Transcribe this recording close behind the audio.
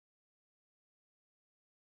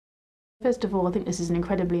First of all, I think this is an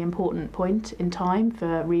incredibly important point in time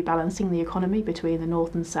for rebalancing the economy between the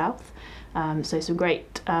north and south. So some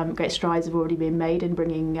great strides have already been made in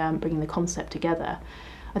bringing the concept together.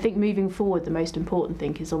 I think moving forward, the most important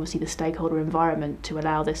thing is obviously the stakeholder environment to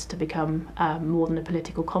allow this to become more than a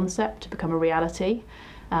political concept, to become a reality.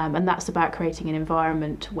 And that's about creating an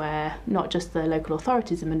environment where not just the local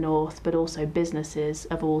authorities in the north, but also businesses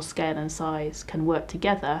of all scale and size can work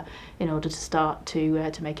together in order to start to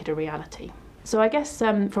make it a reality. So I guess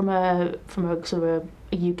from a sort of a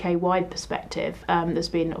UK-wide perspective, there's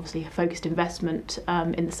been obviously a focused investment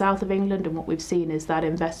in the south of England, and what we've seen is that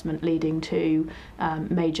investment leading to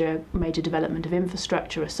major development of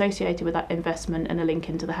infrastructure associated with that investment and a link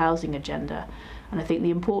into the housing agenda. And I think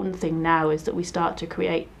the important thing now is that we start to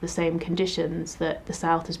create the same conditions that the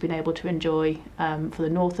south has been able to enjoy for the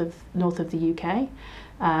north of the UK,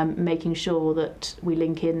 making sure that we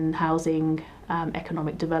link in housing,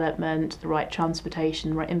 economic development, the right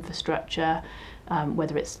transportation, right infrastructure,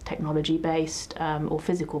 whether it's technology-based or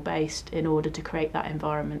physical-based, in order to create that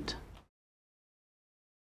environment.